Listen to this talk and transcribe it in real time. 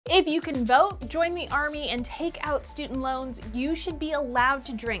If you can vote, join the army, and take out student loans, you should be allowed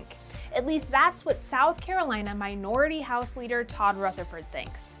to drink. At least that's what South Carolina Minority House Leader Todd Rutherford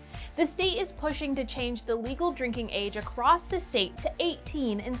thinks. The state is pushing to change the legal drinking age across the state to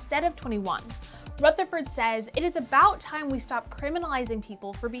 18 instead of 21. Rutherford says it is about time we stop criminalizing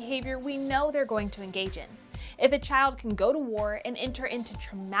people for behavior we know they're going to engage in. If a child can go to war and enter into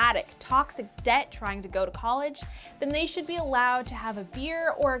traumatic, toxic debt trying to go to college, then they should be allowed to have a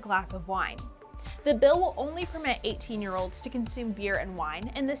beer or a glass of wine. The bill will only permit 18-year-olds to consume beer and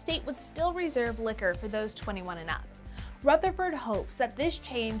wine, and the state would still reserve liquor for those 21 and up. Rutherford hopes that this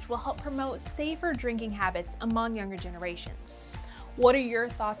change will help promote safer drinking habits among younger generations. What are your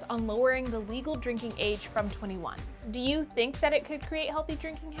thoughts on lowering the legal drinking age from 21? Do you think that it could create healthy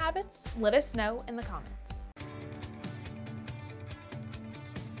drinking habits? Let us know in the comments.